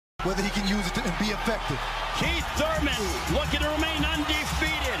whether he can use it and be effective. Keith Thurman looking to remain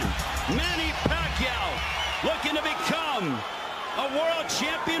undefeated. Manny Pacquiao looking to become a world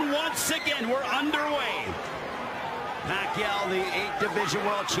champion once again. We're underway. Pacquiao, the 8th division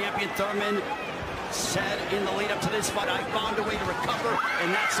world champion. Thurman said in the lead up to this fight, I found a way to recover,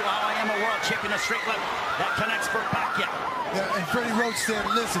 and that's how I am a world champion. A straight left that connects for Pacquiao. Yeah, and Freddie Roach said,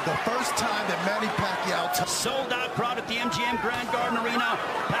 listen, the first time that Manny Pacquiao sold out crowd at the MGM Grand Garden Arena.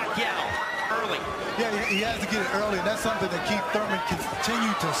 Pacquiao early. Yeah, he has to get it early, and that's something that Keith Thurman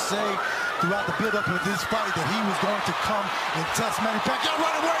continued to say throughout the build-up of this fight, that he was going to come and test Manny Pacquiao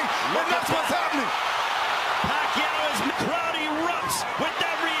right away, and that's what's happening. Pacquiao is crowd erupts with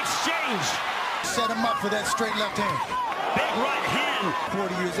every exchange. Set him up for that straight left hand. Big right hand.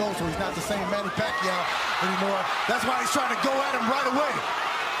 40 years old, so he's not the same Manny Pacquiao anymore. That's why he's trying to go at him right away.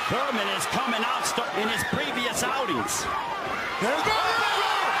 Thurman is coming out in his previous outings. There's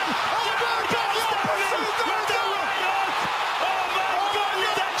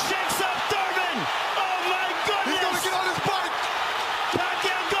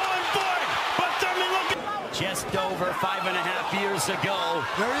just over 5.5 years ago.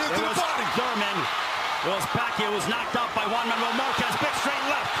 There he is to the body. Thurman. It was Pacquiao was knocked out by Juan Manuel Marquez. Big straight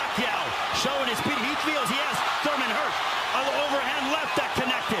left. Pacquiao showing his speed. He feels he has Thurman hurt. An overhand left that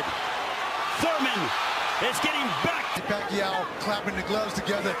connected. Thurman is getting back. Pacquiao clapping the gloves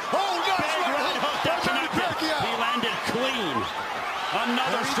together. Oh, nice right hook that connected. He landed clean.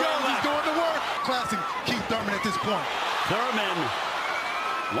 Another straight left. He's doing the work. Classic Keith Thurman at this point. Thurman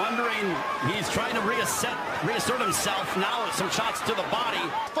wondering, he's trying to reassert himself now with some shots to the body.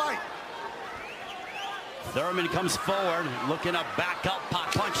 Fight. Thurman comes forward, looking to back up, pop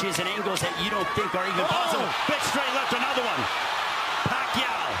punches and angles that you don't think are even possible. Big straight left, another one.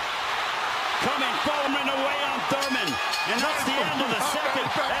 Pacquiao coming forward away on Thurman. And that's the end of the second.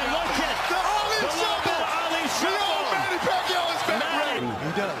 And look at the Ali Shuffle. Ali Shuffle. Manny Pacquiao is back ready.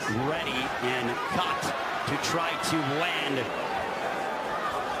 He does. Ready and cut to try to land.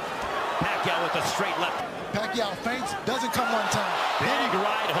 Pacquiao with a straight left. Pacquiao feints, doesn't come one time. Big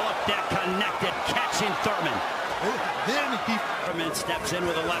right hook that connected, catching Thurman. Then Thurman steps in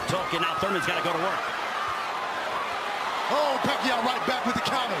with a left hook, and now Thurman's got to go to work. Oh, Pacquiao right back with the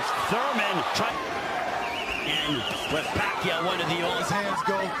counters. Thurman trying. And with Pacquiao, one of the old. His hands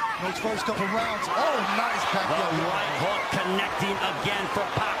go those first couple rounds. Oh, nice Pacquiao. The right hook connecting again for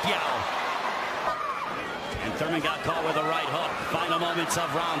Pacquiao. And Thurman got caught with a right hook. Final moments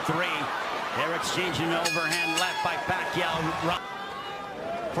of round 3. They're exchanging an overhand left by Pacquiao.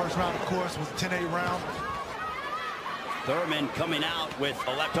 First round, of course, was a 10-8 round. Thurman coming out with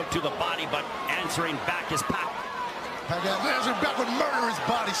a left hook to the body, but answering back is Pacquiao answering back with murderous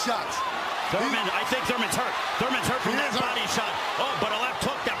body shots. Thurman, I think Thurman's hurt. Thurman's hurt from that body shot. Oh, but a left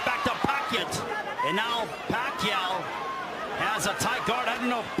hook that backed up Pacquiao. And now Pacquiao has a tight guard. I don't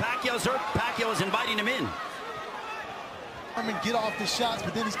know if Pacquiao's hurt. Pacquiao is inviting him in. Thurman get off the shots,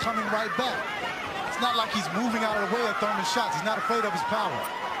 but then he's coming right back. It's not like he's moving out of the way of Thurman's shots. He's not afraid of his power.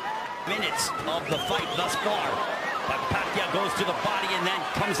 Minutes of the fight thus far. But Pacquiao goes to the body and then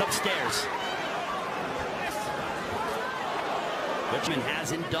comes upstairs. Richmond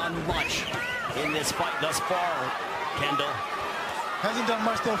hasn't done much in this fight thus far, Kendall. Hasn't done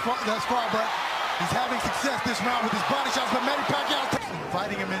much thus far, but he's having success this round with his body shots. But Manny Pacquiao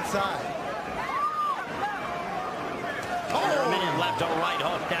fighting him inside. A minute left, a right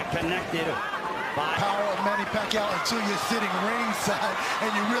hook that connected. Power of Manny Pacquiao until you're sitting ringside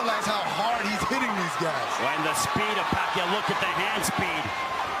and you realize how hard he's hitting these guys. When the speed of Pacquiao, look at the hand speed.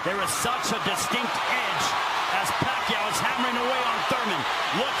 There is such a distinct edge as Pacquiao is hammering away on Thurman.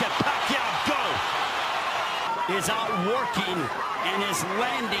 Look at Pacquiao go. Is outworking and is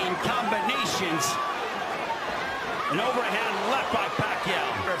landing combinations. An overhand left by Pacquiao.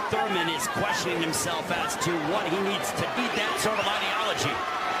 Thurman is questioning himself as to what he needs to eat that sort of ideology.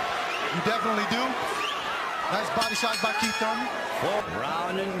 You definitely do. Nice body shot by Keith Thurman.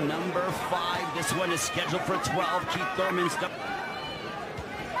 Round number 5. This one is scheduled for 12. Keith Thurman's done.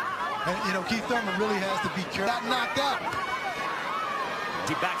 And, you know, Keith Thurman really has to be careful. Got knocked out.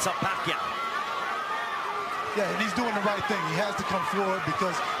 He backs up Pacquiao. Yeah, and he's doing the right thing. He has to come forward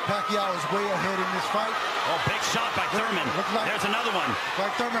because Pacquiao is way ahead in this fight. Oh, big shot by Thurman. There's another one.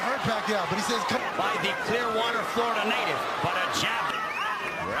 Like Thurman hurt Pacquiao, but he says... By the Clearwater, Florida native, but a jab.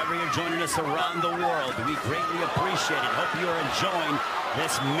 Wherever you're joining us around the world, we greatly appreciate it. Hope you're enjoying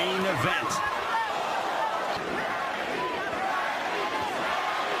this main event.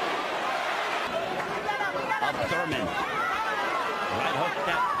 Of Thurman. Right hook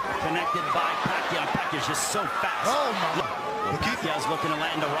that connected by Pacquiao. Pacquiao's just so fast. Oh, my. Well, Pacquiao's looking to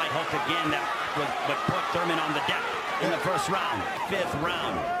land a right hook again that would put Thurman on the deck in the first round. Fifth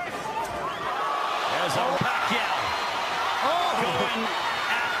round. There's a Pacquiao going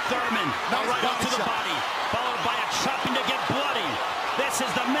at Thurman. A right hook to the body, followed by a chopping to get bloody. This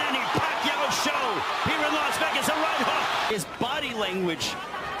is the Manny Pacquiao show here in Las Vegas. A right hook. His body language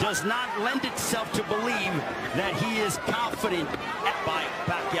does not lend itself to believe that he is confident by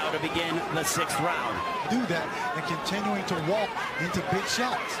Pacquiao to begin the sixth round. Do that and continuing to walk into big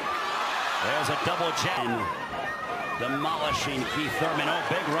shots. There's a double jab. Demolishing Keith Thurman. Oh,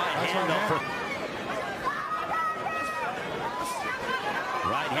 big right hand though.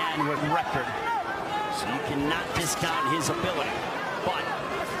 Right hand with record. So you cannot discount his ability. But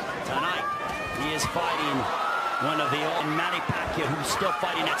tonight he is fighting one of the old Manny Pacquiao, who's still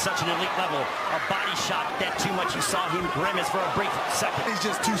fighting at such an elite level. A body shot that too much. You saw him grimace for a brief second. He's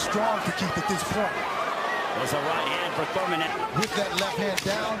just too strong for Keith at this point. There's a right hand for Thurman. With that left hand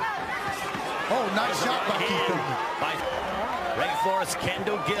down. Oh, nice shot by Keith Thurman. By Rayforth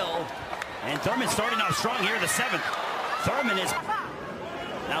Kendall Gill. And Thurman starting off strong here in the seventh. Thurman is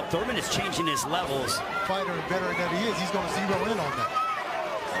changing his levels. Fighter and veteran that he is, he's going to zero in on that.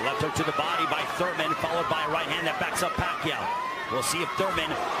 A left hook to the body by Thurman, followed by a right hand that backs up Pacquiao. We'll see if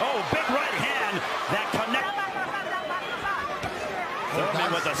Thurman, big right hand that connects.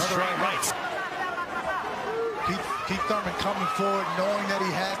 Thurman with a straight right. Keith Thurman coming forward, knowing that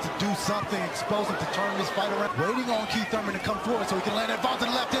he has to do something explosive to turn this fight around. Waiting on Keith Thurman to come forward so he can land that ball to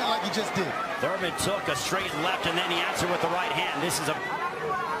the left hand like he just did. Thurman took a straight left and then he answered with the right hand. This is a nice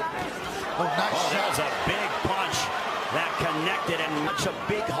shot. That was a big punch that connected, and much a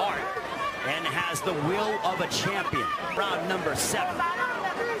big heart, and has the will of a champion. Round number 7. Nice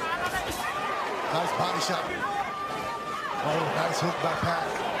body shot. Oh, nice hook by Pat.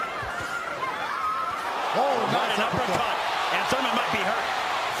 Oh, nice uppercut. And Thurman might be hurt.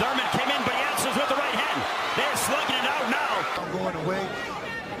 Thurman came in, but he answers with the right hand. They're slugging it out now. Going away.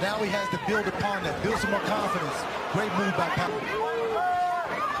 Now he has to build upon that, build some more confidence. Great move by Pat.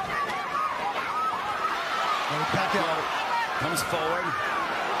 Pacquiao comes forward,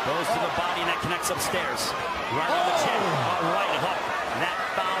 goes to the body, and that connects upstairs. Right on the chin, a right hook. That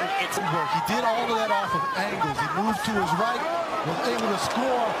found its work. He did all of that off of angles. He moved to his right, was able to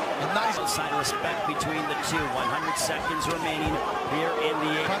score a nice sign of respect between the two. 100 seconds remaining here in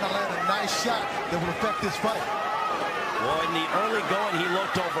the 8th. Trying to land a nice shot that would affect this fight. Well, in the early going, he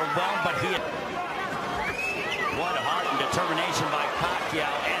looked overwhelmed, but he had... What heart and determination by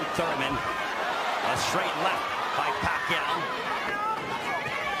Pacquiao and Thurman. A straight left by Pacquiao.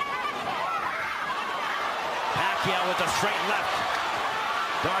 Pacquiao with a straight left.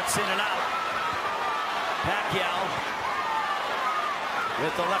 Darts in and out. Pacquiao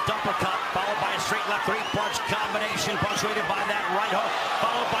with the left uppercut, followed by a straight left three-punch combination, punctuated by that right hook,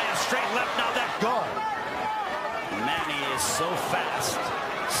 followed by a straight left. Now that guard. Manny is so fast.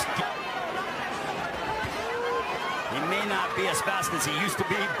 He may not be as fast as he used to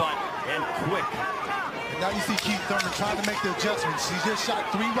be, and quick. And now you see Keith Thurman trying to make the adjustments. He just shot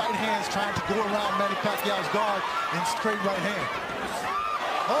 3 right hands trying to go around Manny Pacquiao's guard in straight right hand.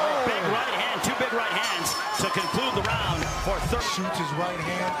 Oh! Big right hand, 2 big right hands to conclude the round for Thurman. Shoots his right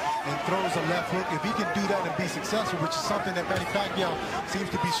hand and throws a left hook. If he can do that and be successful, which is something that Manny Pacquiao seems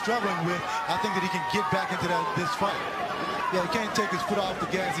to be struggling with, I think that he can get back into this fight. Yeah, he can't take his foot off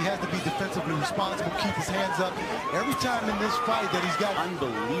the gas. He has to be defensively responsible, keep his hands up. Every time in this fight that he's got...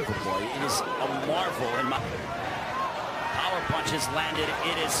 Unbelievable. It is a marvel. And power punches landed.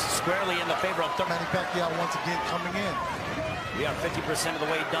 It is squarely in the favor of Thurman. Manny Pacquiao once again coming in. We are 50% of the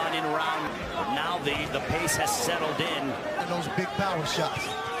way done in round. Now the pace has settled in. And those big power shots.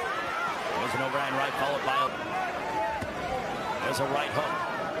 There's an overhand right followed by there's a right hook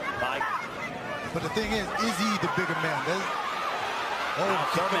by... But the thing is he the bigger man? Now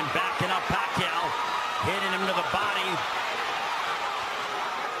Thurman backing up Pacquiao, hitting him to the body.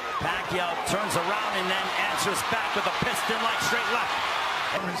 Pacquiao turns around and then answers back with a piston-like straight left.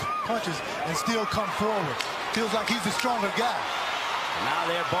 Thurman's punches and still come forward. Feels like he's the stronger guy.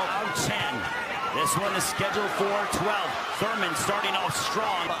 Now they're both on 10. This one is scheduled for 12. Thurman starting off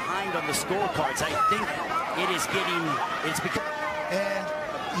strong behind on the scorecards. I think it's become... And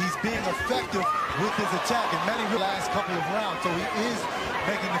he's being effective with his attack, and Manny the last couple of rounds, so he is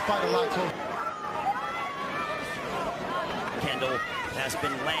making the fight a lot closer. Kendall has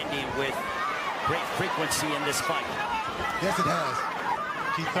been landing with great frequency in this fight. Yes, it has.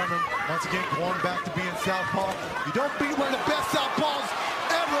 Keith Thurman, once again, going back to being southpaw. You don't beat one of the best southpaws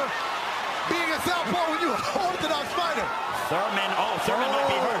ever being a southpaw when you're an orthodox fighter. Thurman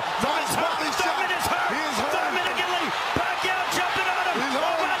might be hurt. Nice body shot. Thurman is hurt. He is hurt. Thurman again. Pacquiao jumping on him.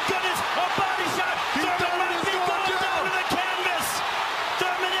 Oh my goodness, a body shot. Thurman might be going down to the canvas.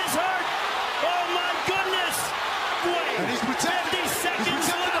 Thurman is hurt. Oh my goodness. Wait, and he's protected. 50 seconds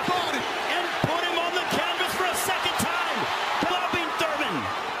left. And put him on the canvas for a second time. Clubbing Thurman.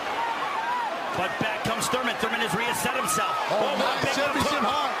 But back comes Thurman. Thurman has reset himself. Oh, nice championship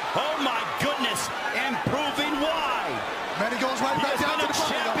heart. Oh my goodness. And proving why. Manny goes right back down to the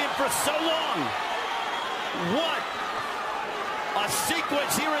body. Champion for so long. What a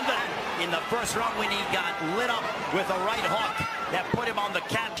sequence here in the first round when he got lit up with a right hook that put him on the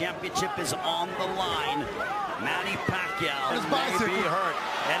championship is on the line. Manny Pacquiao may be hurt.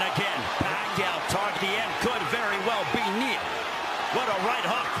 And again, Pacquiao target the end could very well be near. What a right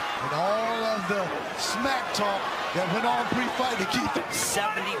hook. And all of the smack talk that went on pre-fight to keep it.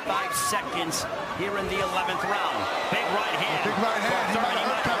 75 seconds here in the 11th round. Big right hand. Big right hand. He might have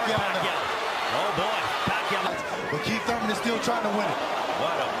hurt Pacquiao. Oh boy, Pacquiao. But Keith Thurman is still trying to win it.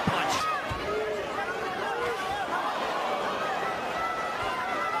 What a punch.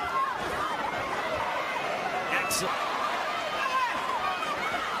 Excellent.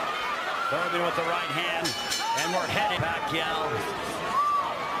 Thurman with the right hand. And we're headed Pacquiao.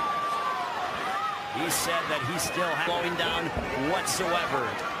 He said that he's still slowing down whatsoever.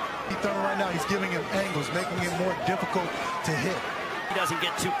 Keith Thurman right now, he's giving him angles, making it more difficult to hit. He doesn't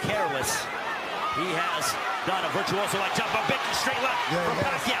get too careless. He has done a virtuoso-like jump, a big straight left from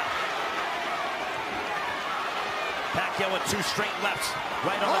Pacquiao. Pacquiao with two straight lefts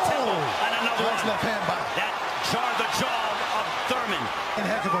right on the table. And another one. Left hand by. That jarred the jaw of Thurman. And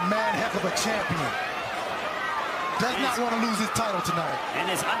heck of a man, heck of a champion. Does not want to lose his title tonight.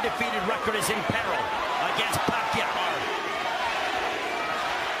 And his undefeated record is in peril against Pacquiao.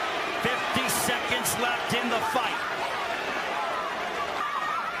 50 seconds left in the fight.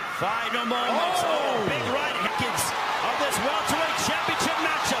 Final moments. Oh, big right hands of this welterweight championship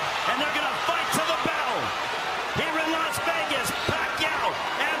matchup. And they're going to fight to the bell. Here in Las Vegas, Pacquiao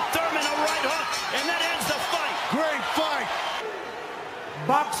and Thurman, a right hook. And that ends the fight. Great fight.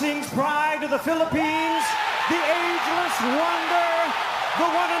 Boxing's pride of the Philippines, the ageless wonder, the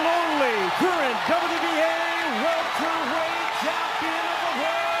one and only current WBA welterweight champion of the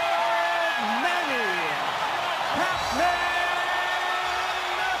world, Manny Pacquiao.